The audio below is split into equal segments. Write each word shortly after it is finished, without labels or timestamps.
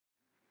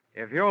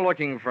If you're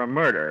looking for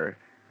murder,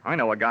 I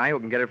know a guy who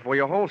can get it for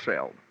you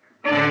wholesale.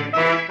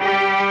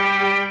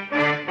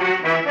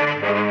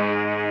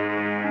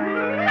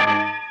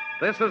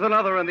 This is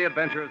another in the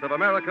adventures of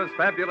America's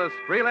fabulous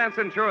freelance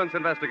insurance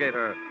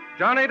investigator,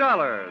 Johnny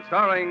Dollar,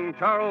 starring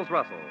Charles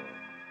Russell.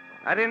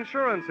 At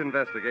insurance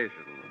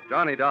investigation,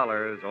 Johnny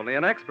Dollar is only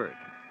an expert.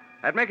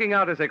 At making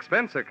out his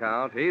expense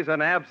account, he's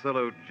an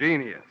absolute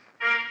genius.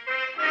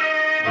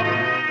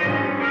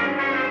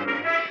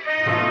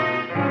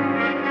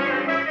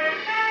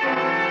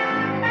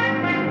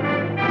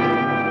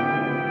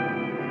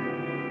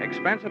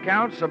 Expense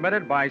account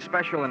submitted by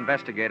Special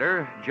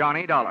Investigator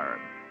Johnny Dollar.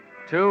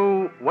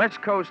 To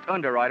West Coast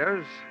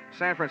Underwriters,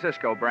 San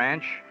Francisco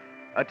Branch.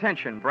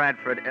 Attention,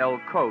 Bradford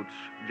L. Coates,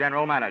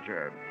 General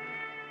Manager.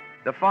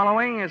 The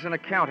following is an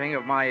accounting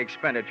of my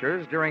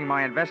expenditures during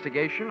my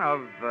investigation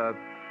of the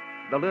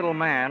little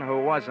man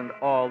who wasn't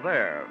all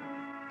there,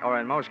 or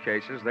in most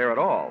cases, there at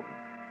all,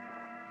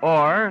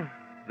 or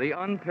the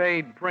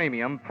unpaid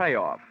premium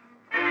payoff.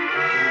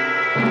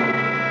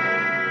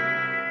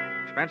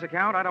 Expense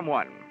account, item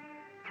 1.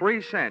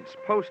 3 cents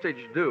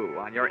postage due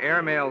on your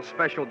airmail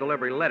special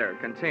delivery letter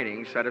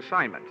containing said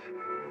assignment.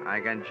 I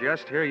can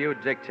just hear you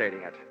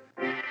dictating it.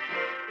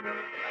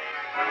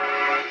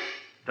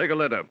 Take a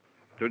letter.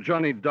 To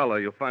Johnny Dollar.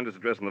 You'll find his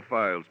address in the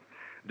files.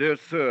 Dear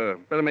Sir,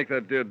 better make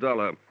that Dear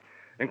Dollar.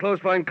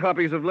 Enclosed find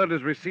copies of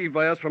letters received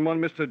by us from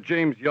one Mr.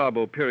 James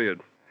Yarbo,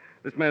 period.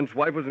 This man's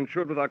wife was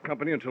insured with our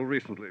company until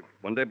recently.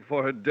 One day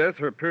before her death,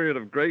 her period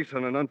of grace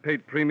on an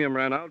unpaid premium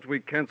ran out.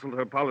 We canceled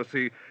her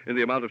policy in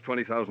the amount of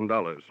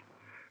 $20,000.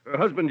 Her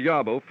husband,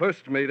 Yarbo,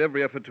 first made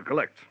every effort to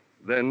collect,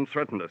 then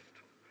threatened us.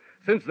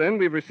 Since then,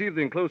 we've received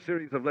the enclosed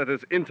series of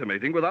letters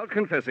intimating, without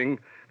confessing,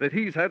 that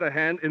he's had a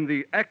hand in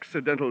the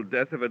accidental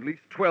death of at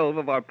least 12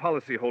 of our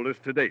policyholders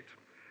to date.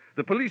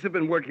 The police have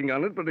been working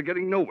on it, but are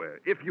getting nowhere.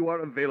 If you are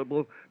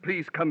available,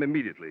 please come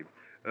immediately.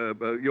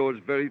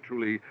 Yours very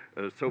truly,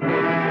 Sophia.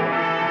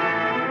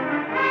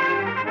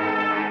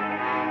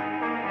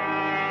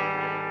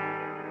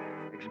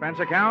 Expense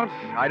account,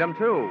 item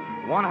 2,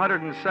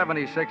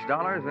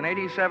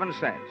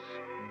 $176.87.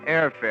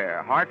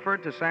 Airfare,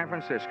 Hartford to San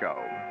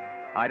Francisco.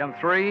 Item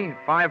 3,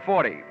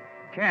 $5.40.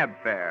 Cab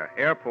fare,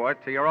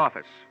 airport to your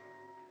office.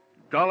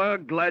 Dollar,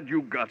 glad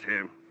you got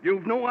here.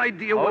 You've no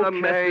idea what a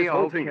mess this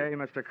whole thing is. Okay,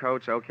 Mr.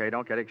 Coates, okay,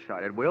 don't get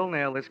excited. We'll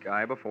nail this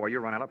guy before you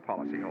run out of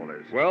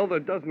policyholders. Well, the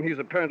dozen he's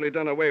apparently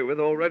done away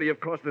with already have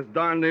cost us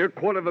darn near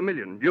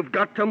 $250,000. You've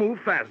got to move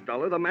fast,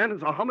 Dollar. The man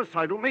is a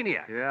homicidal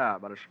maniac. Yeah,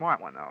 but a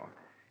smart one, though.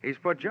 He's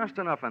put just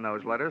enough in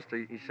those letters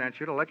he sent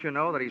you to let you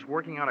know that he's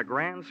working on a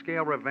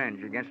grand-scale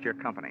revenge against your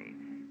company.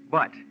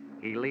 But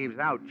he leaves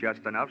out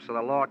just enough so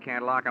the law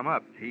can't lock him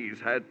up. He's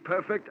had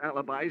perfect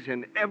alibis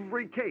in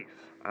every case.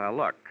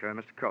 Look,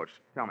 Mr. Coates,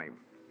 tell me,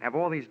 have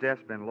all these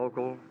deaths been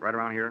local, right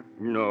around here?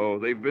 No,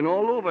 they've been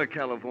all over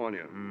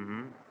California.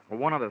 Mm-hmm. Well,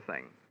 one other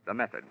thing, the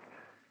method.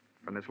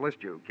 From this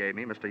list you gave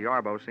me, Mr.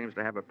 Yarbo seems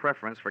to have a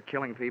preference for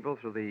killing people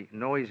through the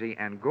noisy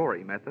and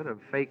gory method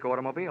of fake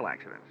automobile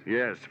accidents.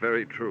 Yes,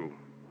 very true.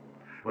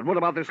 But what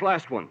about this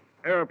last one?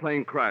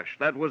 Airplane crash.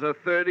 That was a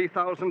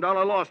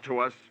 $30,000 loss to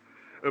us.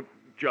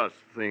 Just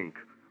think.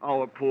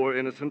 Our poor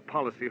innocent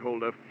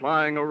policyholder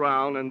flying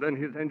around and then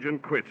his engine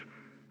quit.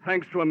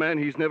 Thanks to a man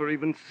he's never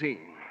even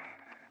seen.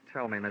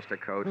 Tell me, Mr.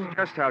 Coates,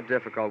 just how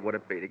difficult would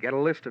it be to get a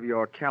list of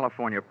your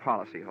California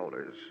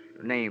policyholders?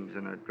 Names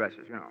and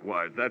addresses, you know.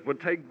 Why, that would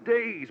take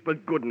days.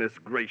 But goodness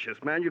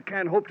gracious, man, you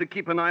can't hope to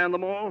keep an eye on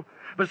them all.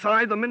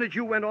 Besides, the minute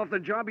you went off the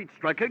job, he'd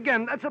strike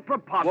again. That's a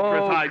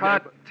preposterous idea.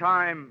 Cut.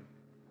 Time.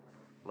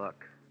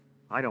 Look,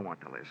 I don't want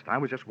the list. I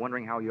was just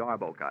wondering how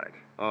Yarbo got it.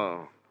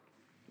 Oh.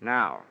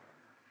 Now,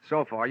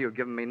 so far you've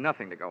given me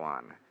nothing to go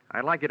on.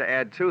 I'd like you to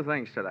add 2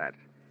 things to that.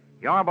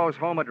 Yarbo's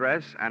home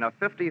address and a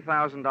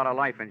 $50,000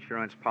 life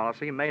insurance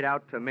policy made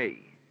out to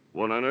me.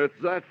 What on earth's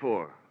that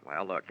for?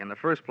 Well, look, in the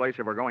first place,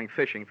 if we're going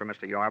fishing for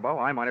Mr. Yarbo,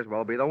 I might as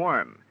well be the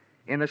worm.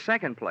 In the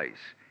second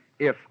place,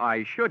 if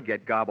I should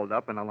get gobbled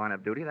up in the line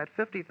of duty, that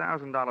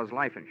 $50,000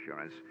 life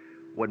insurance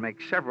would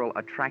make several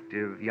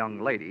attractive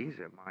young ladies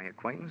of my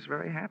acquaintance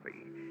very happy.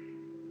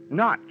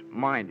 Not,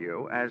 mind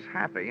you, as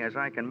happy as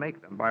I can make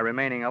them by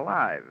remaining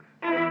alive.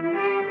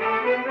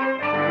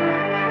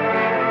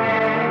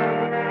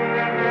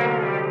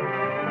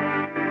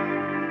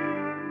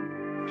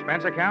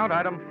 Expense account,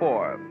 item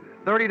 4,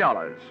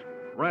 $30.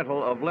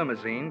 Rental of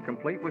limousine,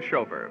 complete with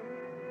chauffeur.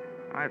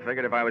 I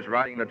figured if I was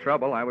riding the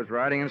trouble, I was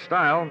riding in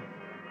style.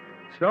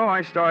 So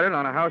I started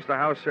on a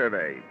house-to-house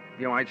survey.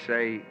 You might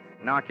say,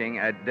 knocking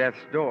at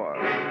death's door.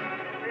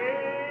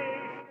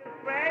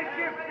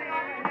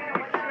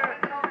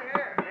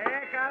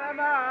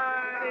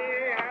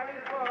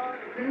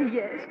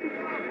 Yes.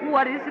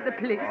 What is it,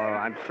 please?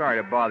 I'm sorry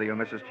to bother you,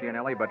 Mrs.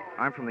 Gianelli, but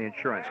I'm from the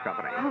insurance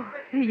company. Oh,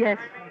 yes.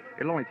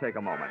 It'll only take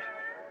a moment.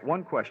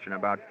 One question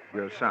about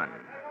your son.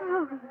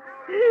 Oh,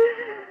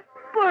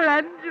 poor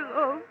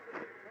Angelo.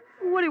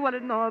 What do you want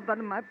to know about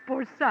my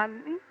poor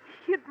son?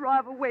 He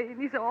drive away in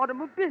his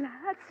automobile,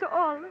 that's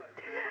all.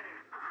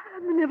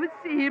 I'll never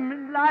see him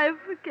in life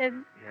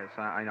again. Yes,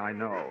 I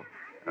know.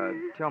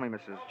 Tell me,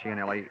 Mrs.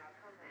 Gianelli,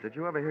 did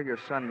you ever hear your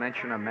son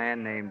mention a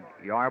man named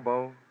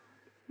Yarbo?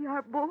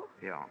 Yarbo?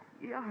 Yeah.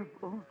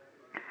 Yarbo.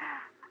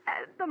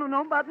 I don't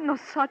know about no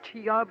such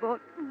Yarbo.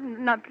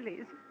 Now,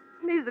 please.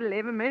 Please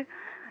leave me.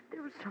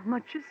 There was so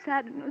much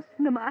sadness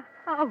in my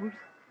house.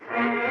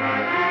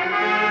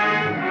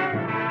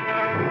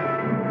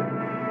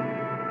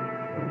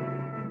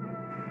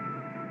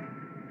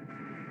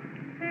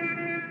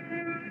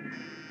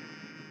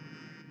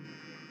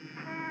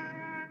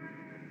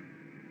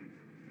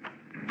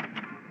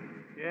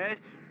 Yes?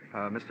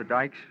 Mr.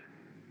 Dykes?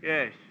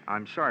 Yes.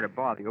 I'm sorry to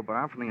bother you, but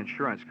I'm from the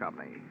insurance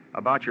company.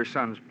 About your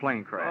son's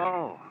plane crash.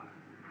 Oh.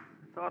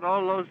 I thought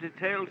all those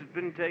details had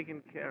been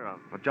taken care of.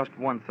 But just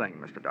one thing,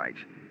 Mr.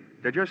 Dykes.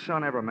 Did your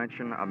son ever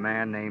mention a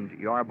man named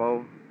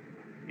Yarbo?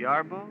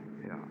 Yarbo?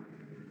 Yeah.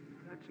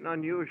 That's an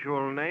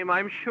unusual name.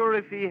 I'm sure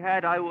if he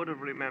had, I would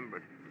have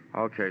remembered.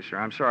 Okay, sir.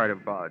 I'm sorry to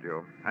have bothered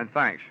you. And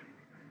thanks.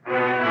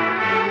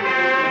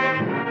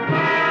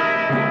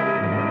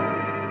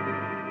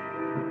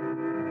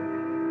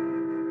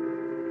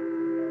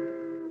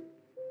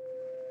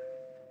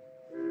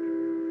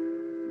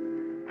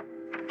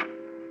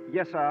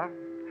 Yes, sir.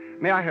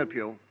 May I help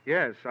you?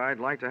 Yes, I'd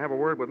like to have a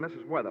word with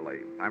Mrs. Weatherly.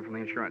 I'm from the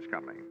insurance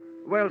company.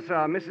 Well,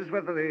 sir, Mrs.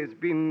 Weatherly has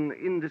been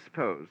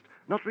indisposed,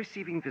 not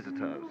receiving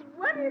visitors.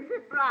 What is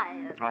it,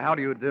 Brian? How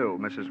do you do,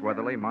 Mrs.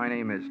 Weatherly? My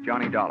name is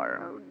Johnny Dollar.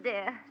 Oh,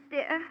 dear.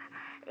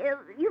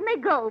 You may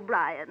go,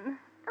 Brian.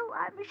 Oh,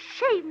 I'm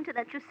ashamed to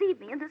let you see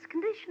me in this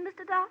condition,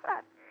 Mr. Dollar.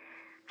 I'm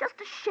just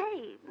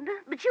ashamed.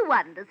 But you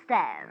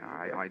understand.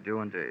 I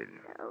do indeed.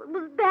 Oh, it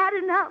was bad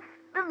enough.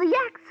 The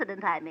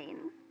accident, I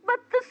mean. But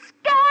the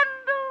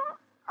scandal.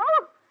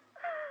 Oh,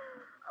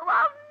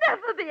 I'll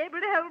never be able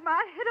to hold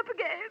my head up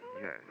again.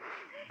 Yes.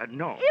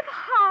 No. If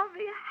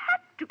Harvey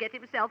had to get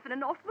himself in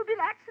an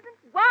automobile accident,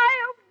 why,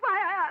 oh, why,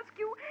 I ask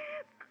you,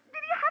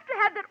 did he have to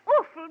have that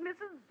awful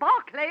Mrs.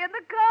 Barclay in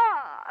the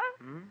car?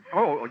 Hmm?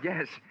 Oh,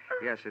 yes.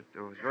 Yes, it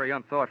was very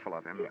unthoughtful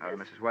of him,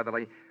 Mrs.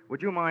 Weatherly.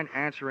 Would you mind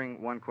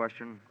answering one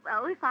question?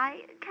 Well, if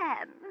I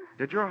can.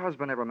 Did your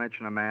husband ever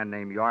mention a man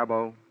named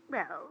Yarbo?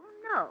 Well,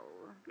 no.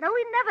 No,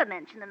 he never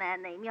mentioned a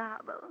man named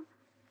Yarbo.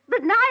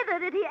 But neither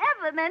did he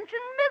ever mention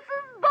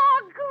Mrs.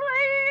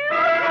 Barclay.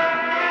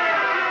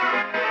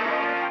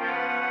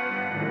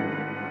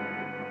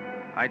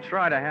 I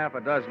tried a half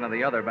a dozen of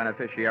the other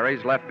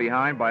beneficiaries left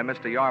behind by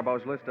Mr.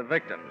 Yarbo's list of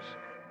victims.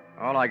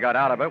 All I got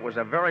out of it was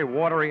a very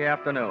watery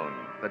afternoon.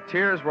 The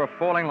tears were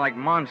falling like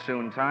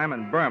monsoon time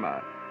in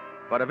Burma,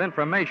 but of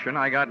information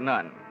I got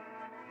none.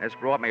 This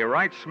brought me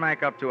right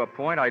smack up to a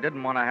point I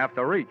didn't want to have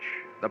to reach,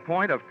 the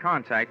point of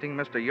contacting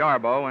Mr.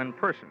 Yarbo in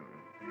person.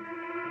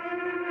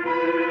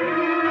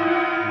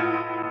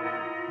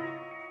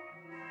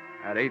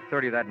 At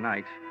 8:30 that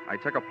night, I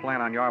took a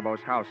plant on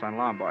Yarbo's house on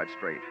Lombard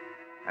Street.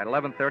 At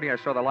 11:30, I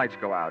saw the lights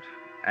go out,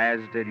 as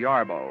did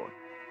Yarbo.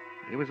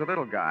 He was a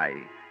little guy,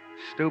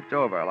 stooped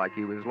over like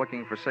he was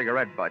looking for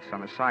cigarette butts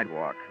on the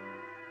sidewalk,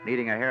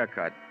 needing a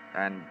haircut,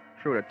 and,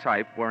 true to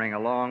type, wearing a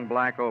long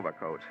black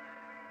overcoat.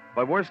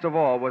 But worst of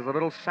all was the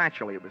little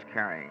satchel he was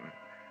carrying.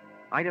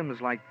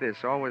 Items like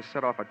this always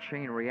set off a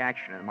chain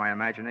reaction in my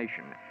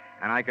imagination,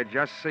 and I could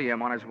just see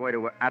him on his way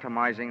to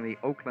atomizing the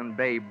Oakland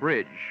Bay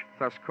Bridge,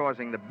 thus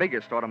causing the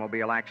biggest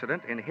automobile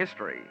accident in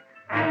history.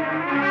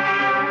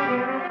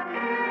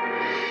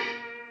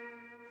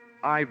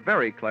 I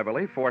very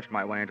cleverly forced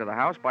my way into the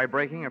house by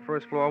breaking a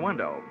first-floor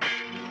window,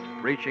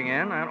 reaching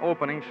in and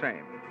opening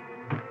same.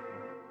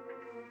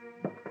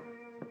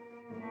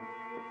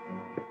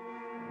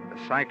 The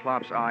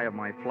cyclops eye of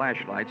my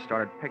flashlight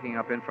started picking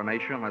up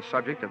information on the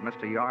subject of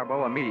Mr.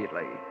 Yarbo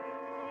immediately.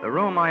 The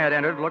room I had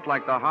entered looked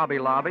like the Hobby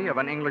Lobby of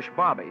an English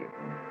bobby,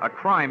 a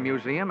crime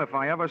museum if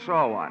I ever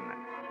saw one.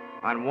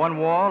 On one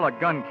wall, a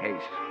gun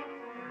case.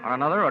 On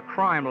another, a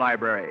crime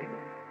library.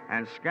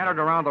 And scattered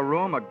around the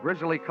room, a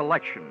grisly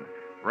collection,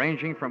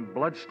 ranging from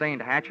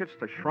blood-stained hatchets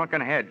to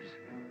shrunken heads.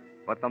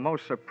 But the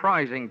most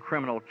surprising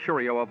criminal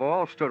curio of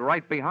all stood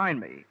right behind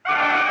me.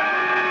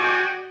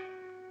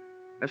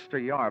 Mr.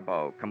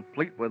 Yarbo,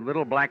 complete with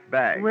little black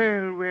bag.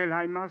 Well,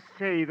 I must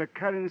say the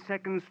current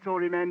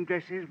second-story man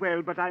dresses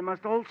well, but I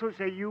must also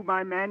say you,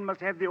 my man,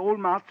 must have the old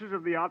masters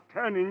of the art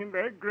turning in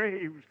their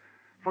graves.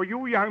 For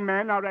you, young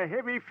man, are a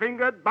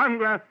heavy-fingered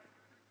bungler.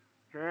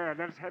 There,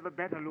 let's have a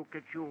better look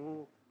at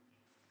you.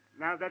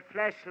 Now, that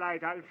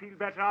flashlight, I'll feel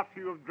better after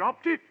you've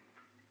dropped it.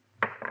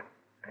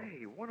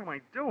 Hey, what am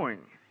I doing?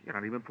 You're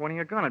not even pointing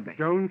a gun at me.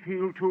 Don't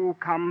feel too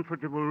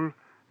comfortable.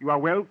 You are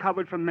well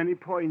covered from many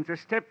points. A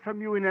step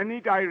from you in any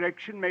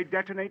direction may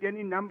detonate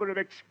any number of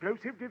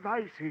explosive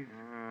devices.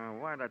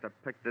 Why'd I have to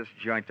pick this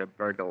joint to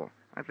burgle?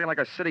 I feel like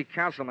a city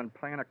councilman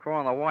playing a call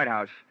in the White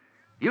House.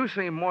 You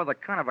seem more the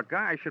kind of a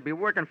guy I should be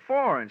working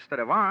for instead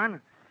of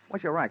on.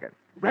 What's your racket?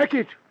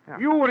 Racket? Yeah.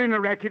 You were in a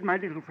racket, my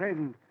little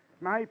friend.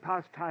 My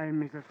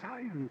pastime is a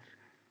science.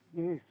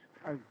 Yes,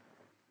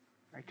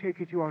 I take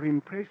it you are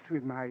impressed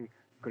with my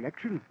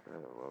collection.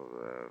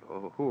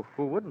 Who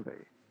wouldn't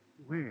be?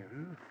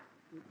 Well,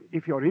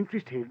 if you're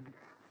interested,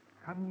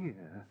 Come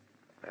here.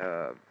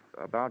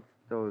 About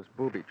those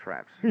booby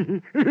traps.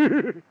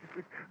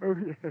 Oh,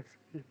 yes,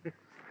 yes.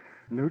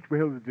 Note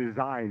well the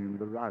design of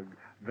the rug.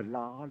 The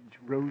large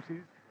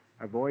roses.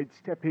 Avoid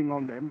stepping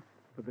on them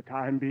for the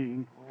time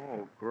being.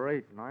 Oh,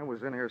 great. And I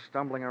was in here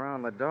stumbling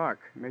around in the dark.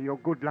 May your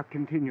good luck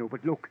continue.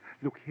 But look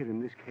here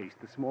in this case,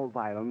 the small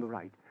vial on the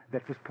right.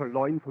 That was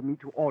purloined for me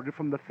to order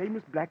from the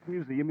famous Black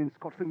Museum in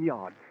Scotland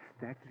Yard.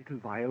 That little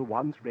vial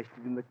once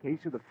rested in the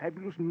case of the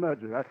fabulous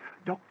murderer,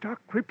 Dr.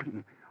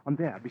 Crippen. On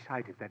there,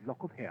 beside it, that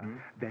lock of hair.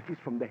 That is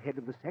from the head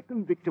of the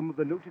second victim of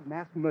the noted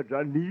mass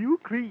murderer, Neil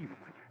Cream.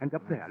 And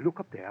up there,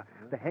 look up there,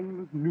 the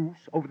hangman's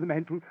noose over the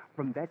mantel.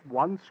 From that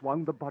one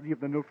swung the body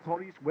of the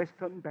notorious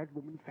Western bad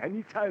woman,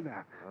 Fanny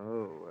Turner.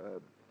 Oh,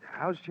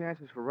 how's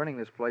chances for running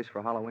this place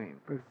for Halloween?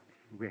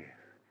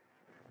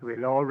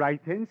 Well, all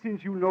right then,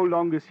 since you no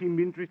longer seem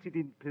interested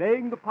in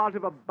playing the part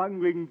of a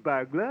bungling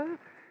burglar,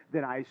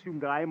 then I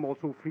assume that I am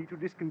also free to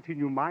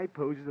discontinue my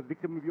pose as a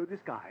victim of your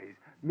disguise,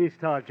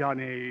 Mr.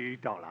 Johnny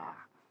Dollar.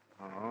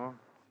 Oh?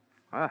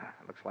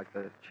 Looks like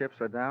the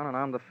chips are down and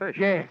I'm the fish.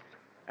 Yes,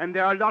 and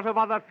there are a lot of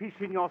other fish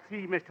in your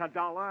sea, Mr.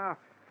 Dollar.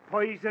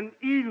 Poison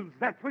eels,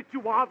 that's what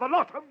you are, the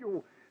lot of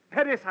you.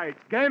 Parasites,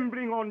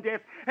 gambling on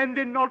death, and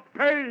then not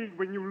paying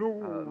when you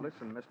lose.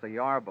 Listen, Mr.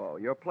 Yarbo,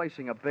 you're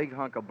placing a big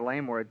hunk of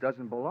blame where it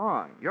doesn't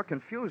belong. You're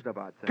confused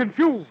about things.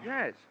 Confused?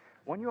 Yes.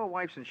 When your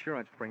wife's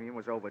insurance premium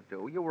was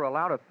overdue, you were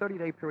allowed a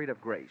 30-day period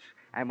of grace.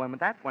 And when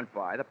that went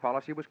by, the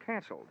policy was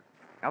canceled.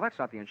 Now, that's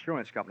not the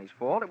insurance company's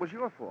fault. It was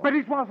your fault. But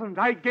it wasn't.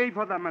 I gave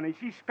her the money.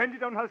 She spent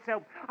it on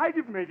herself. I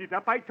didn't make it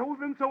up. I told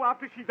them so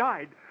after she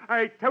died.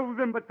 I told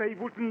them, but they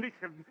wouldn't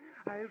listen.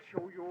 I'll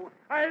show you.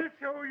 I'll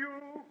show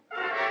you.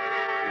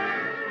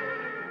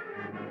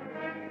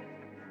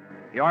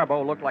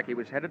 Yarbo looked like he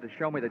was headed to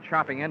show me the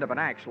chopping end of an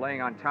axe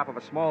laying on top of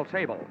a small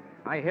table.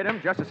 I hit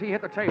him just as he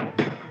hit the table.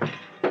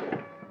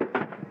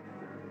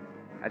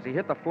 As he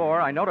hit the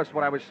floor, I noticed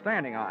what I was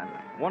standing on.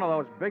 One of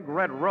those big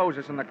red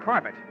roses in the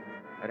carpet.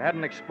 It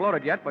hadn't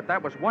exploded yet, but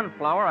that was one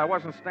flower I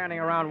wasn't standing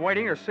around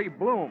waiting to see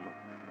bloom.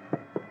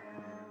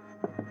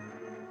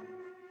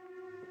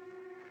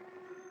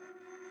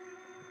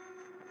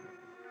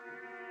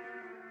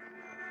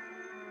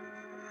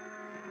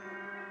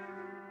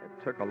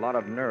 It took a lot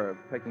of nerve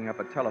picking up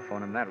a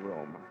telephone in that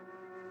room.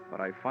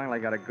 But I finally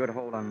got a good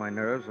hold on my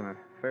nerves and a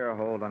fair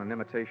hold on an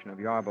imitation of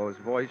Yarbo's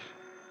voice.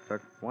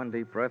 Took one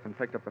deep breath and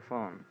picked up the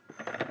phone.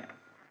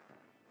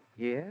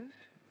 Yes?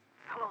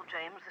 Hello,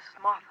 James. This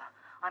is Martha.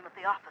 I'm at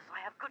the office.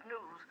 I have good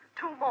news.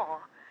 2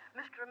 more.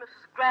 Mr. and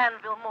Mrs.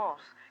 Granville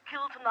Morse,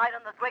 killed tonight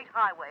on the Great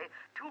Highway,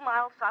 2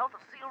 miles south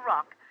of Seal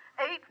Rock.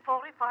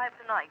 8:45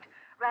 tonight.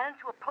 Ran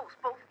into a post,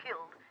 both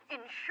killed.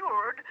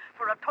 Insured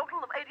for a total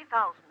of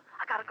 $80,000.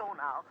 I gotta go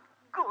now.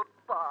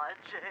 Goodbye,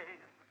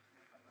 James.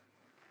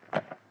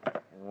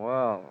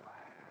 Well,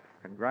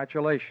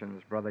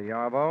 congratulations, Brother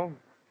Yarbo.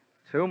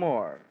 2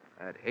 more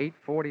at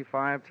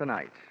 8:45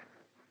 tonight.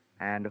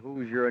 And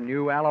who's your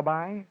new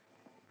alibi?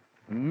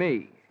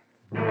 Me.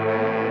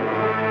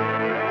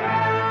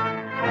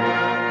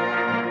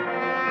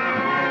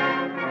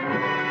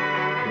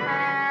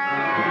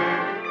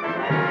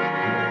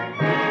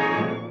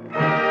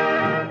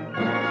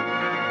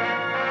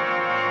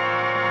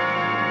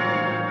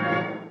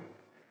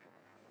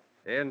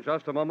 In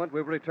just a moment,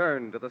 we'll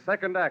return to the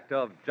second act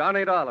of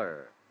Johnny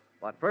Dollar.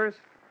 But first,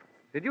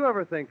 did you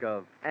ever think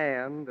of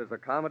 "and" as a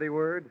comedy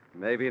word?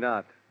 Maybe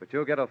not, but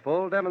you'll get a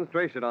full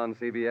demonstration on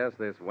CBS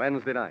this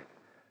Wednesday night.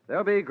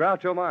 There'll be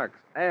Groucho Marx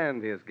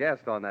and his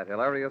guest on that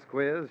hilarious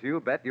quiz, You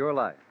Bet Your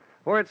Life.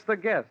 For it's the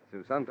guests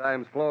who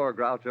sometimes floor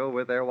Groucho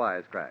with their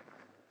wisecracks.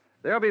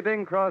 There'll be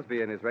Bing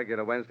Crosby in his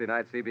regular Wednesday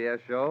night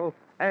CBS show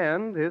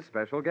and his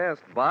special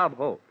guest, Bob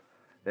Hope.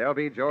 There'll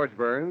be George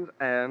Burns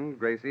and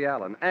Gracie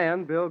Allen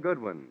and Bill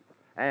Goodwin.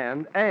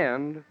 And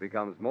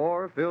becomes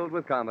more filled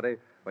with comedy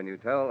when you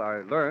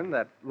learn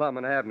that Lum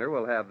and Abner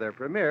will have their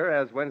premiere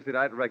as Wednesday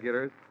night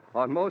regulars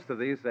on most of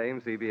these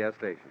same CBS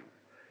stations.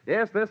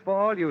 Yes, this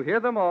fall, you hear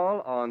them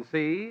all on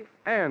C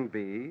and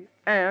B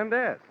and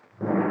S.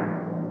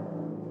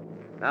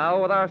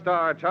 Now, with our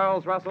star,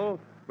 Charles Russell,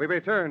 we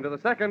return to the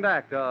second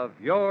act of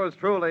Yours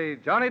Truly,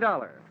 Johnny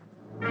Dollar.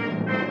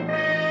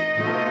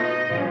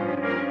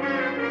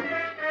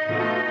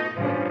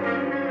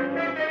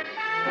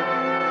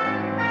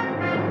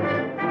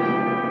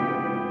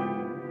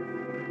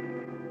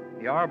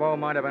 Yarbo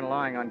might have been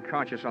lying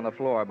unconscious on the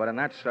floor, but in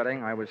that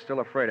setting, I was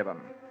still afraid of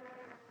him.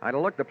 I'd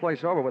have looked the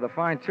place over with a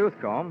fine tooth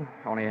comb.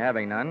 Only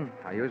having none,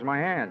 I used my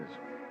hands.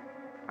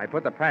 I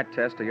put the pat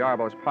test to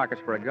Yarbo's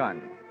pockets for a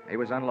gun. He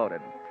was unloaded.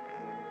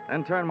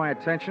 Then turned my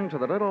attention to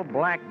the little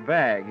black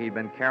bag he'd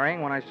been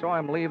carrying when I saw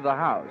him leave the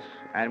house,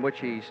 and which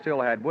he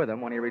still had with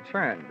him when he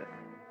returned.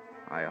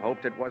 I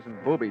hoped it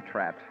wasn't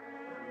booby-trapped.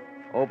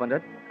 Opened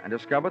it and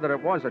discovered that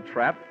it was a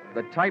trap,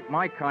 the type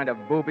my kind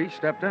of booby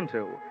stepped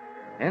into.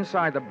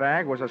 Inside the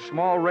bag was a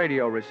small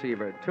radio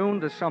receiver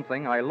tuned to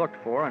something I looked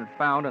for and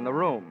found in the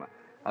room.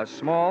 A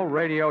small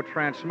radio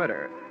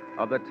transmitter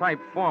of the type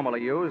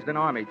formerly used in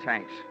Army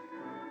tanks.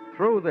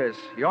 Through this,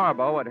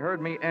 Yarbo had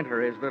heard me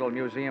enter his little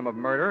museum of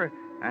murder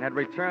and had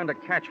returned to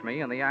catch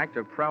me in the act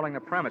of prowling the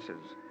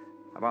premises.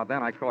 About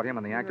then, I caught him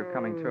in the act of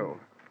coming to.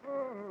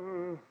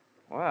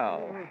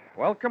 Well,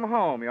 welcome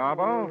home,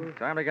 Yarbo.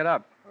 Time to get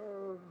up.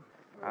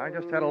 I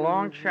just had a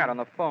long chat on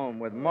the phone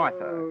with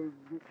Martha.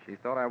 She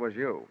thought I was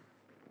you.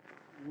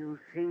 You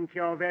think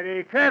you're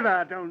very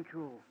clever, don't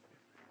you?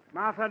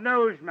 Martha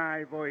knows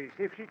my voice.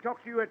 If she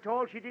talked to you at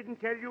all, she didn't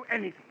tell you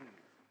anything.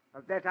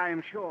 Of that I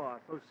am sure,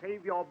 so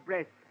save your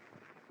breath.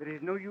 There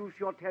is no use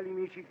your telling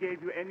me she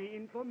gave you any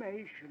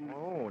information.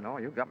 Oh, no,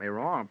 you got me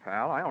wrong,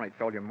 pal. I only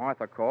told you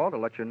Martha called to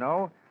let you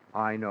know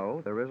I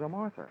know there is a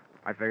Martha.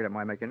 I figured it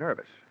might make you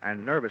nervous,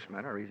 and nervous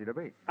men are easy to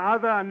beat.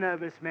 Other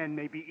nervous men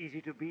may be easy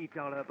to beat,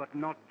 Dollar, but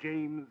not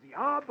James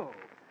Yarbo.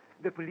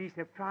 The police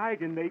have tried,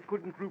 and they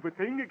couldn't prove a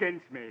thing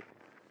against me.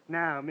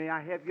 Now, may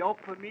I have your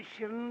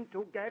permission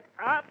to get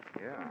up?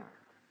 Yeah.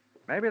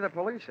 Maybe the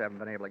police haven't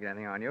been able to get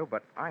anything on you,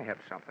 but I have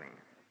something.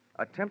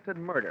 Attempted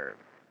murder.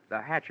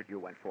 The hatchet you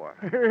went for.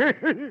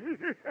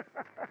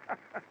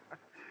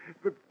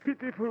 The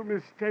pitiful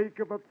mistake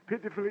of a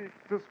pitifully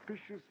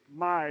suspicious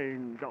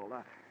mind,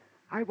 Dollar.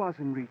 I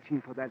wasn't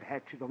reaching for that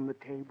hatchet on the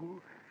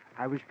table.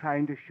 I was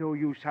trying to show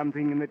you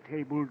something in the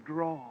table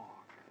drawer.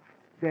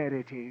 There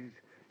it is,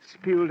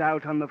 spilled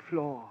out on the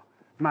floor.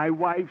 My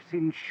wife's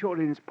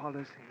insurance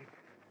policy.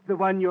 The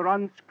one your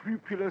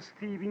unscrupulous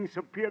thieving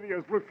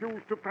superiors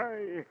refused to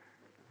pay.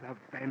 The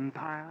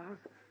vampires?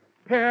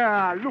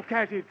 Here, look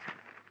at it.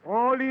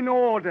 All in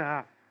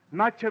order.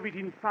 Much of it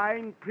in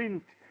fine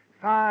print.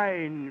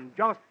 Fine,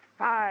 just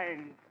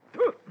fine.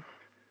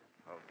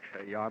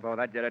 Okay, Yarbo,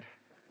 that did it.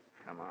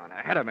 Come on,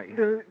 ahead of me.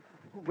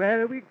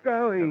 Where are we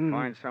going? To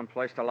find some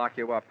place to lock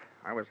you up.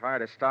 I was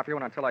hired to stop you,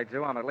 and until I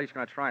do, I'm at least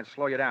going to try and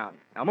slow you down.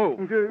 Now move.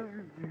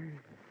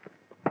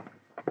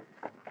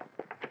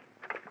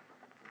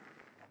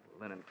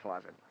 Linen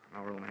closet.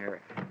 No room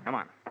here. Come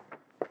on.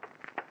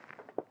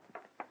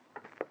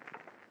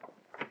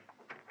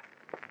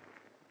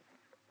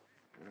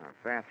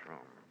 Bathroom.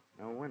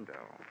 No window.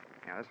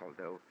 Yeah, this'll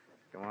do.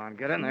 Go on,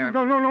 get in there.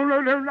 No,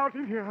 not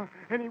in here.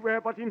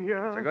 Anywhere but in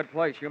here. It's a good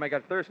place. You may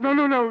get thirsty.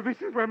 No.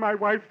 This is where my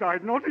wife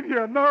died. Not in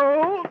here.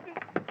 No.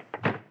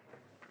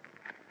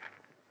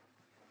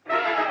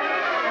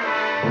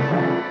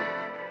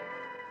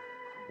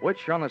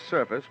 Which, on the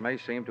surface, may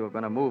seem to have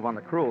been a move on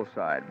the cruel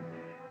side.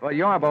 But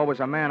Yarbo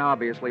was a man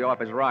obviously off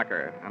his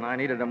rocker, and I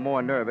needed him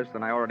more nervous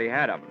than I already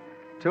had him.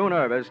 Too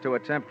nervous to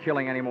attempt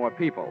killing any more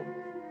people.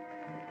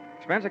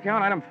 Expense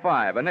account item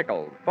 5, a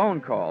nickel.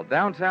 Phone call,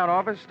 downtown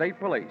office, state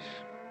police.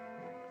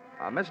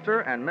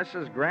 Mr. and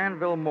Mrs.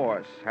 Granville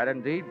Morse had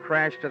indeed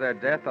crashed to their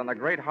death on the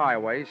great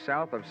highway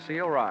south of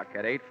Seal Rock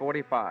at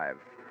 8:45,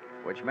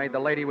 which made the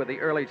lady with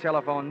the early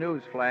telephone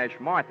news flash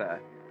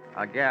Martha,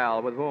 a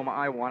gal with whom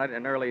I wanted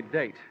an early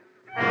date.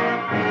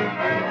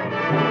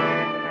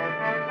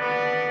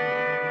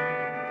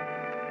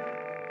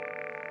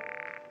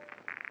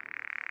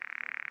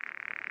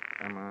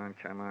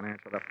 Come on,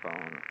 answer the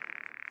phone.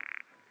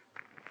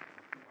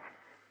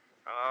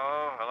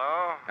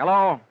 Hello?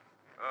 Hello?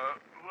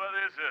 What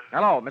is it?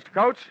 Hello, Mr.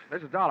 Coates.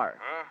 This is Dollar.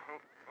 Huh?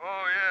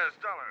 Oh, yes,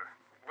 Dollar.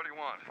 What do you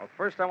want? Well,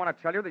 first I want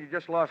to tell you that you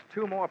just lost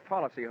 2 more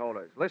policy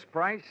holders. List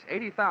price,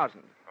 $80,000.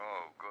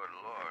 Oh, good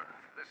Lord.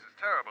 This is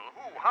terrible.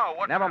 Who? How?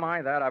 What? Never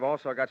mind that. I've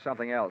also got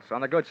something else.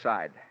 On the good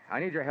side. I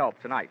need your help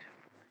tonight.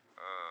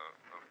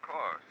 Of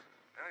course.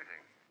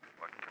 Anything.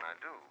 What can I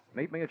do?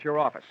 Meet me at your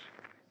office.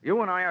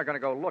 You and I are going to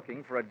go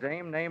looking for a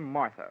dame named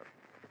Martha.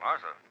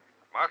 Martha?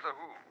 Martha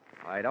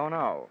who? I don't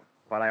know,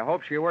 but I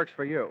hope she works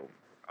for you.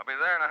 I'll be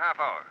there in a half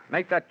hour.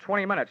 Make that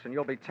 20 minutes, and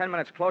you'll be 10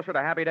 minutes closer to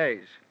happy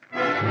days.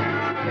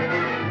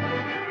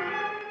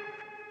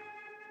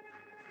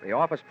 The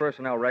office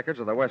personnel records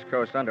of the West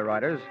Coast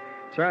underwriters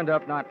turned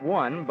up not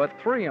 1, but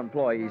 3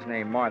 employees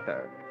named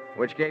Martha,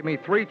 which gave me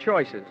 3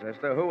 choices as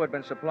to who had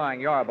been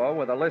supplying Yarbo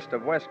with a list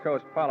of West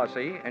Coast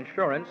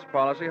insurance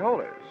policy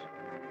holders.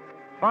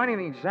 Finding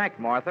the exact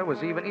Martha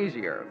was even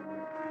easier.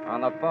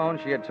 On the phone,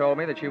 she had told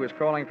me that she was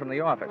calling from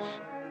the office,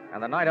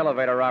 and the night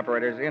elevator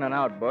operator's in and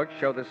out book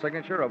showed the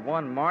signature of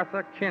one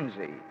Martha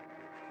Kinsey,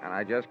 and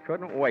I just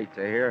couldn't wait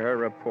to hear her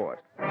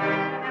report. Who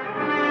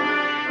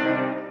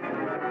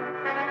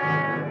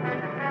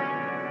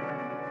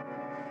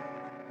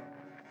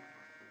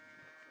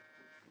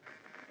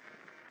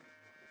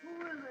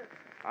is it?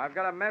 I've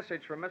got a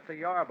message from Mr.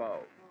 Yarbo.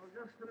 Oh,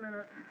 just a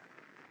minute.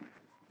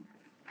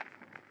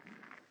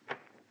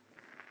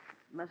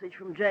 Message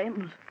from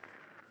James.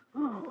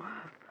 Oh,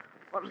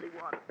 what does he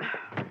want?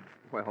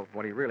 Well,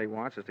 what he really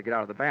wants is to get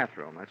out of the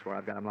bathroom. That's where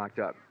I've got him locked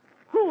up.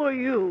 Who are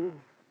you?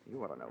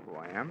 You ought to know who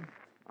I am.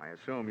 I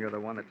assume you're the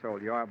one that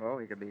told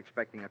Yarbo he could be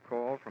expecting a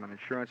call from an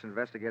insurance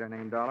investigator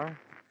named Dollar.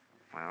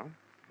 Well,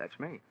 that's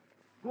me.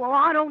 Well,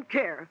 I don't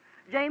care.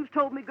 James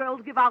told me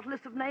girls give out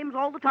lists of names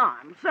all the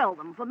time, sell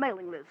them for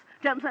mailing lists,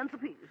 10 cents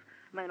apiece.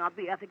 May not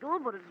be ethical,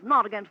 but it's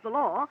not against the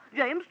law.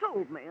 James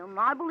told me, and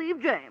I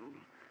believe James.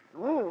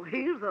 Oh,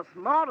 he's the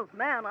smartest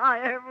man I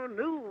ever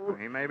knew.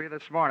 He may be the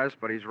smartest,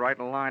 but he's right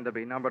in line to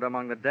be numbered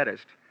among the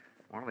deadest.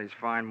 One of these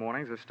fine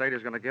mornings, the state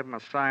is going to give him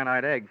a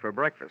cyanide egg for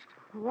breakfast.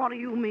 What do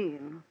you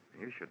mean?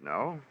 You should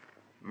know.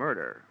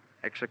 Murder,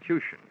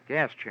 execution,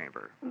 gas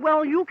chamber.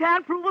 Well, you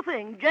can't prove a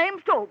thing.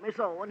 James told me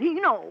so, and he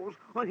knows.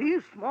 Well,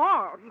 he's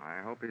smart.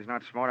 I hope he's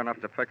not smart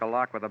enough to pick a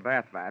lock with a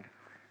bath mat.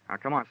 Now,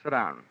 come on, sit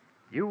down.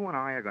 You and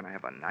I are going to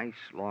have a nice,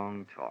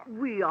 long talk.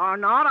 We are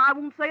not. I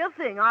won't say a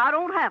thing. I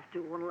don't have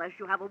to, unless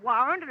you have a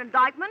warrant, an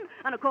indictment,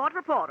 and a court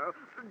reporter.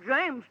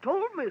 James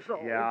told me so.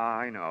 Yeah,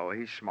 I know.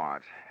 He's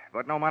smart.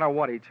 But no matter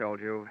what he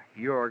told you,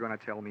 you're going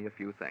to tell me a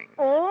few things.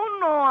 Oh,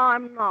 no,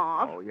 I'm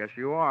not. Oh, yes,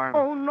 you are.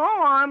 Oh, no,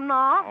 I'm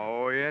not.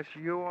 Oh, yes,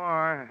 you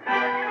are.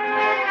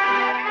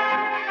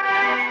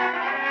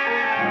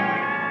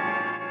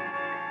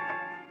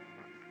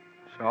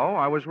 So,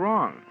 I was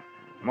wrong.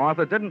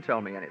 Martha didn't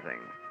tell me anything.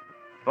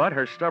 But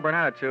her stubborn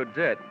attitude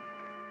did.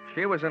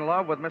 She was in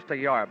love with Mr.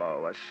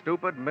 Yarbo, a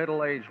stupid,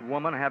 middle-aged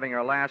woman having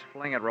her last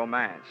fling at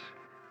romance,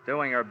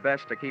 doing her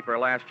best to keep her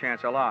last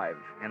chance alive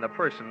in the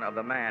person of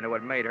the man who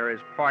had made her his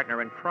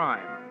partner in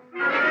crime.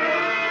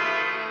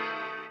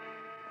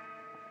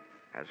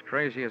 As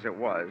crazy as it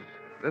was,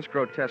 this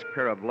grotesque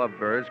pair of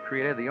lovebirds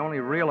created the only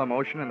real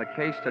emotion in the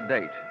case to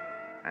date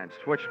and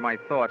switched my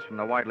thoughts from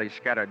the widely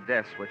scattered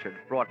deaths which had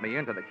brought me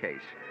into the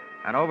case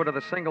and over to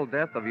the single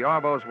death of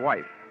Yarbo's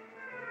wife.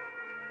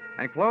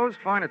 Enclosed,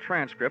 find a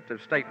transcript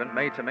of statement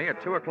made to me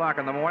at 2 o'clock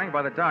in the morning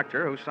by the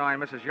doctor who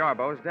signed Mrs.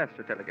 Yarbo's death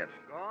certificate.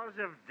 Cause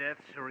of death,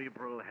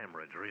 cerebral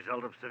hemorrhage.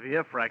 Result of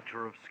severe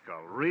fracture of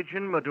skull.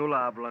 Region,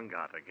 medulla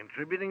oblongata.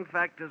 Contributing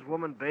factors,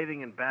 woman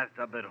bathing in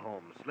bathtub at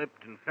home.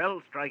 Slipped and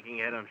fell, striking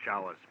head on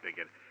shower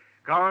spigot.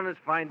 Coroner's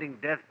finding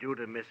death due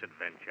to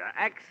misadventure.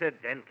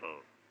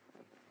 Accidental.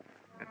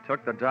 It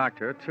took the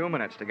doctor 2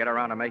 minutes to get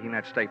around to making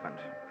that statement.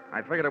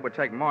 I figured it would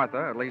take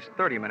Martha at least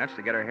 30 minutes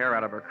to get her hair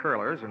out of her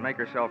curlers and make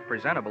herself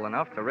presentable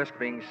enough to risk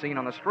being seen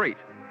on the street.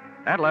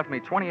 That left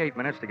me 28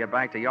 minutes to get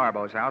back to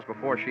Yarbo's house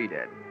before she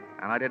did,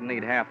 and I didn't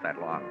need half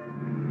that long.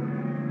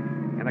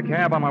 In the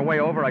cab on my way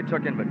over, I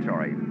took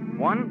inventory.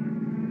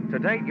 1, to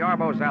date,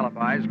 Yarbo's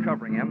alibis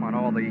covering him on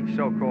all the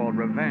so-called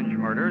revenge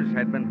murders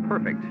had been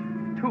perfect.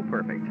 Too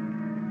perfect.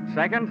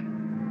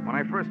 2nd, when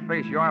I first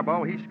faced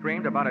Yarbo, he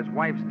screamed about his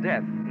wife's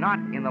death, not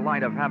in the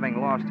light of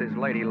having lost his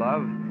lady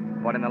love,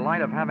 but in the light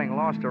of having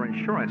lost her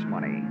insurance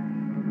money.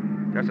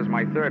 Just as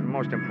my 3rd and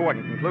most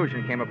important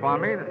conclusion came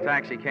upon me, the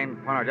taxi came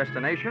upon our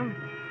destination,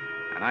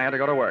 and I had to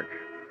go to work.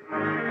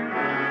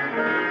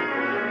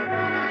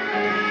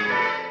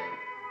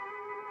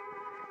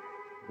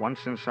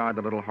 Once inside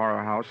the little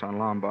horror house on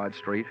Lombard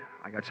Street,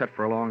 I got set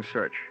for a long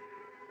search.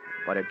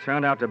 But it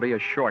turned out to be a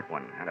short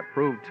one, and it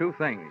proved 2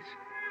 things.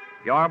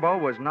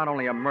 Yarbo was not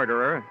only a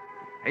murderer,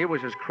 he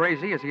was as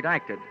crazy as he'd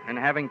acted in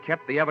having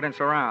kept the evidence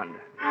around.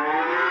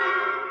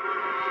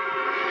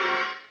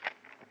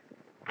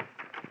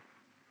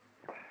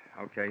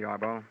 Okay,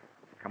 Yarbo,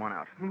 come on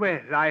out.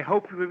 Well, I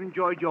hope you have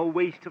enjoyed your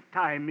waste of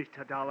time,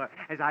 Mr. Dollar,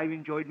 as I've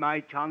enjoyed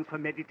my chance for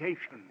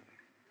meditation.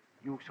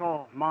 You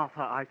saw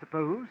Martha, I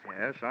suppose?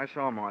 Yes, I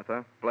saw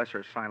Martha. Bless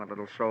her silent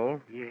little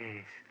soul.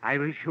 Yes, I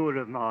was sure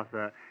of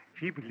Martha.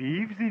 She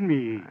believes in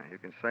me. You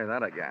can say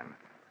that again.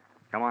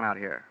 Come on out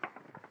here.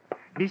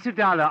 Mr.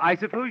 Dollar, I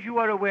suppose you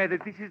are aware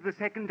that this is the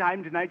 2nd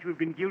time tonight you have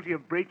been guilty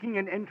of breaking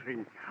and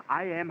entering.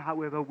 I am,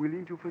 however,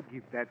 willing to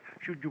forgive that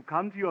should you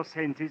come to your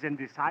senses and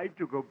decide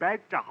to go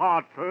back to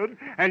Hartford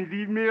and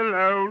leave me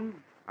alone.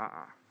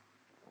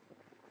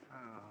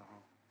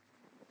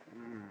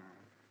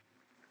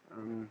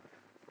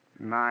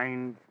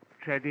 Mind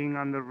treading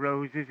on the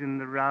roses in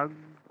the rug,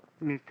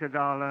 Mr.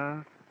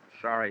 Dollar?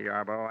 Sorry,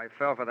 Yarbo. I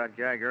fell for that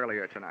gag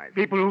earlier tonight.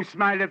 People who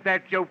smile at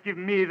that joke give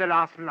me the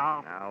last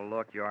laugh. Now,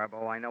 look,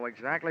 Yarbo, I know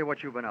exactly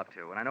what you've been up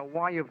to, and I know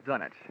why you've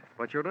done it.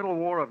 But your little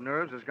war of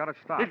nerves has got to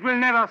stop. It will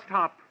never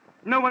stop.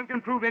 No one can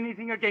prove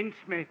anything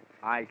against me.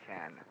 I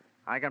can.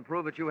 I can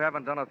prove that you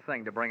haven't done a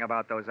thing to bring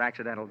about those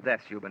accidental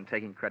deaths you've been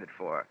taking credit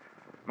for.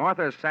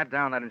 Martha has sat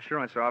down that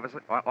insurance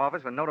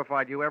office and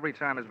notified you every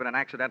time there's been an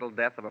accidental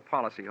death of a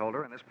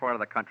policyholder in this part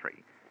of the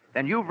country.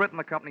 Then you've written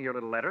the company your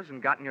little letters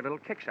and gotten your little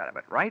kicks out of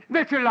it, right?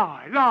 That's a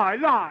lie,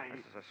 lie.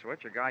 This is a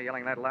switch, a guy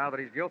yelling that loud that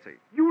he's guilty.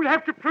 You'll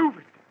have to prove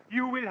it.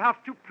 You will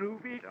have to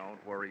prove it.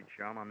 Don't worry,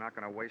 chum. I'm not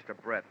going to waste a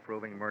breath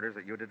proving murders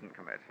that you didn't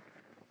commit.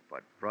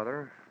 But,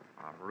 brother,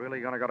 I'm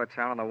really going to go to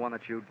town on the one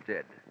that you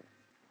did.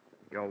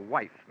 Your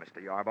wife, Mr.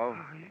 Yarbo.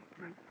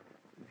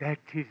 That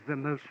is the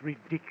most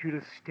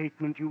ridiculous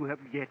statement you have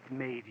yet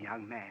made,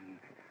 young man.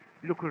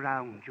 Look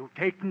around you.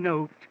 Take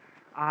note.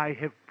 I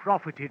have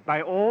profited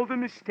by all the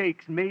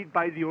mistakes made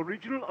by the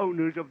original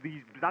owners of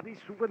these bloody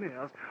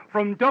souvenirs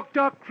from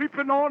Dr.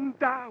 Crippen on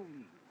down.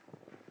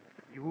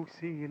 You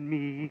see in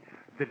me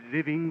the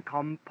living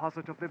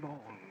composite of them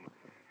all,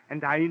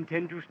 and I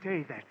intend to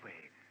stay that way,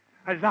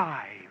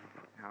 alive.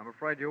 I'm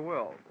afraid you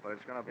will, but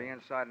it's going to be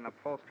inside an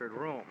upholstered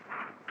room.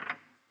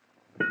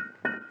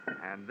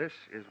 And this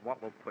is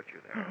what will put you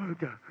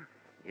there.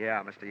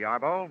 Yeah, Mr.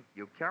 Yarbo,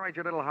 you carried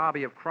your little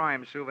hobby of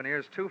crime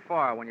souvenirs too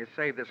far when you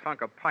saved this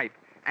hunk of pipe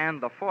and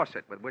the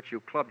faucet with which you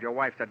clubbed your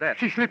wife to death.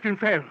 She slipped and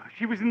fell.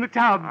 She was in the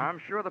tub. I'm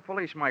sure the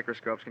police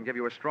microscopes can give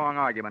you a strong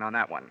argument on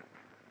that one.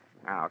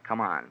 Now,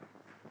 come on.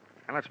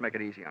 And let's make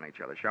it easy on each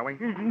other, shall we?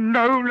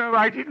 No,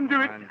 I didn't do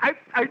it. I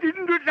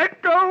didn't do it.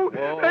 Let go.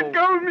 Whoa. Let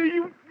go of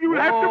me. You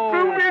have to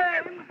prove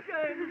it.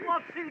 James,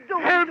 what's he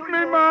doing? Help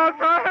me,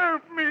 Martha.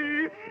 Help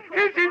me.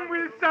 Hit him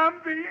with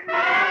something.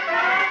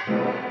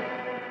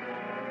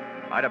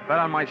 I'd have bet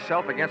on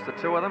myself against the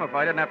two of them if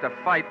I didn't have to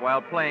fight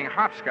while playing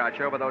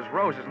hopscotch over those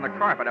roses in the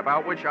carpet,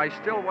 about which I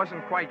still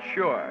wasn't quite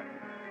sure.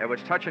 It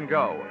was touch and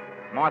go.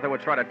 Martha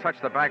would try to touch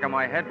the back of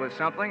my head with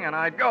something, and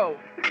I'd go.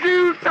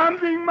 Do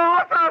something,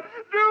 Martha.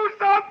 Do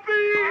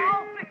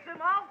something.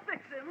 I'll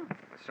fix him.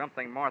 The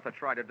something Martha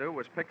tried to do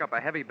was pick up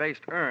a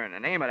heavy-based urn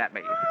and aim it at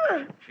me.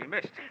 She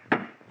missed.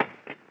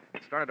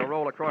 It started to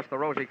roll across the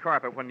rosy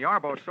carpet. When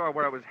Yarbo saw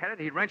where it was headed,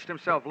 he wrenched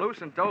himself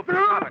loose and dove to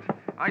stop it.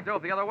 I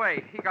dove the other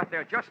way. He got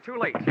there just too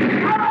late.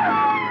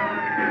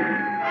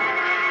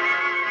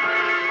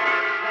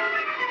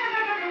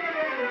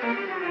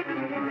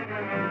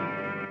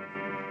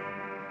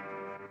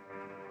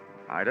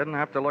 I didn't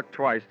have to look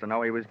twice to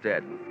know he was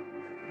dead.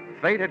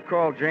 Fate had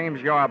called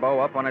James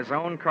Yarbo up on his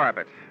own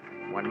carpet.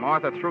 When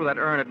Martha threw that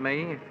urn at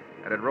me,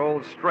 it had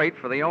rolled straight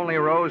for the only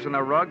rose in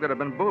the rug that had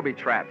been booby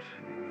trapped.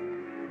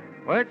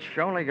 Which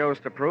only goes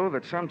to prove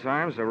that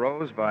sometimes a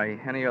rose by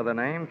any other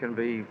name can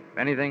be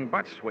anything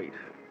but sweet.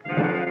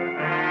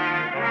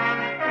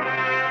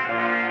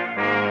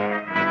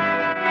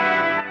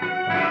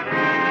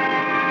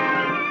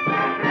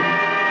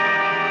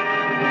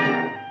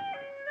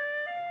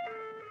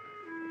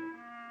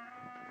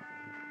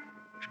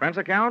 Expense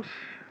account,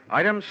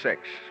 item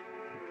 6,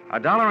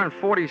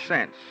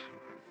 $1.40.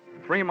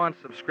 3-month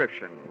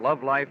subscription,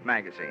 Love Life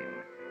magazine.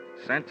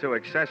 Sent to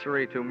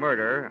accessory to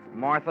murder,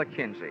 Martha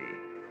Kinsey,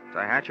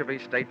 Tehachapi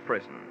State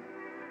Prison.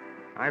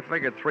 I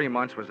figured 3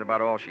 months was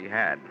about all she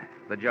had,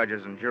 the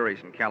judges and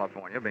juries in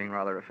California being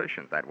rather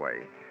efficient that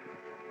way.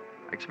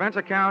 Expense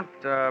account,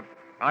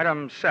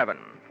 item 7,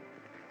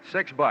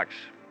 $6.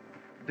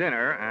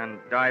 Dinner and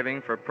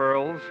diving for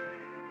pearls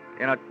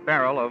in a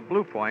barrel of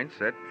Blue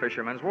Points at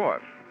Fisherman's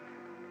Wharf.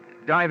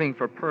 Diving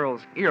for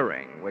Pearl's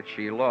earring, which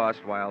she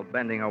lost while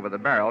bending over the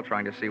barrel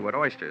trying to see what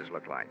oysters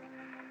look like.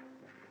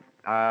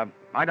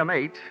 Item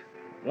 8,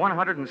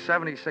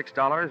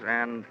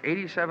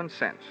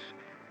 $176.87.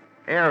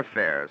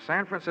 Airfare,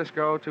 San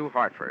Francisco to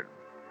Hartford.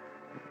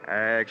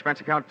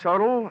 Expense account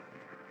total,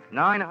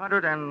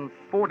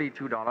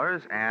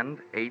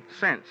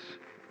 $942.08.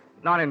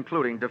 Not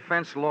including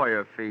defense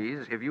lawyer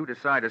fees if you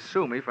decide to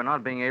sue me for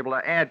not being able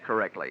to add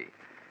correctly.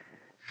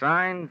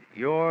 Signed,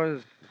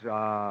 yours,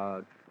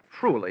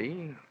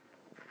 truly,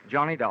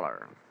 Johnny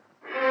Dollar.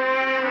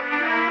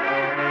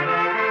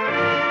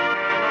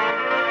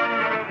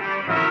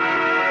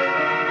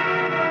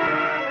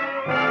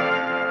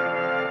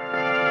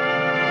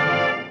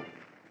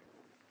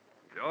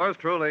 Yours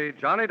truly,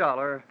 Johnny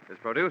Dollar, is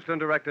produced and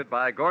directed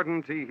by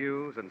Gordon T.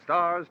 Hughes and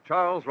stars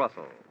Charles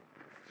Russell.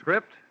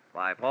 Script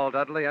by Paul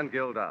Dudley and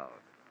Gil Dowd.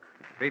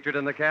 Featured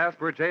in the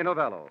cast were Jay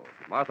Novello,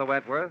 Martha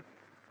Wentworth,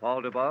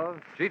 Paul Dubove,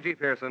 Gigi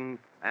Pearson,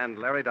 and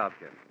Larry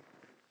Dobkin.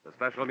 The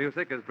special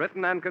music is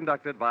written and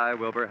conducted by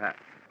Wilbur Hatch.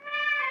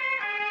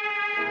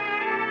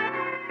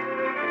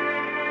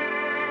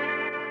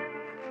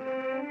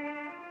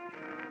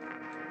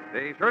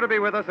 Be sure to be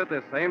with us at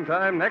this same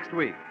time next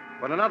week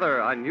when another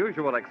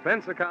unusual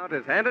expense account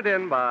is handed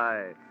in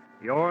by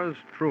Yours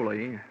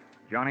truly,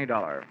 Johnny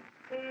Dollar.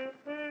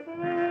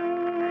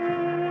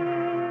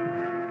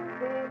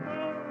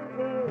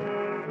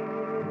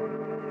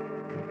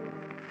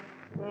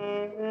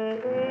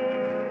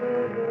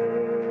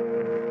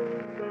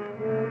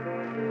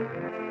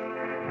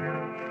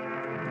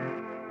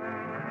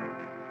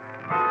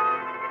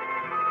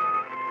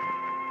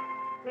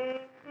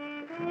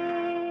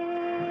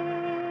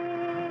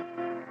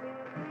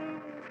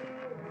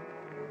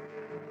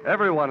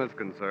 Everyone is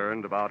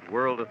concerned about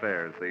world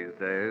affairs these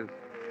days.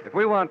 If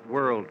we want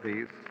world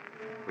peace,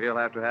 we'll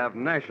have to have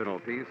national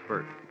peace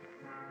first.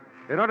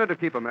 In order to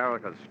keep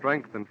America's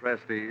strength and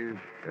prestige,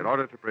 in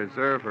order to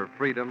preserve her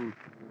freedom,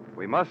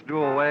 we must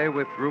do away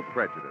with group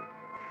prejudice.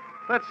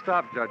 Let's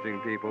stop judging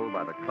people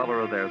by the color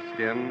of their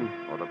skin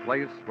or the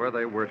place where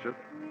they worship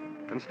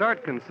and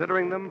start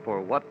considering them for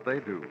what they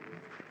do.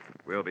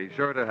 We'll be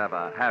sure to have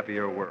a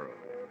happier world.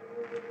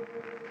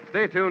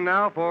 Stay tuned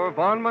now for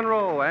Vaughn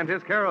Monroe and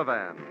his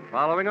caravan,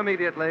 following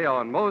immediately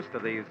on most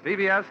of these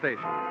CBS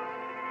stations.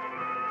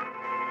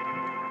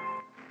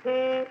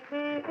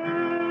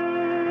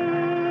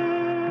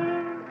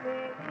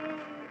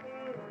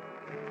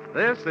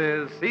 This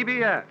is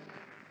CBS,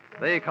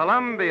 the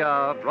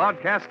Columbia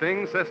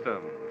Broadcasting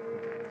System.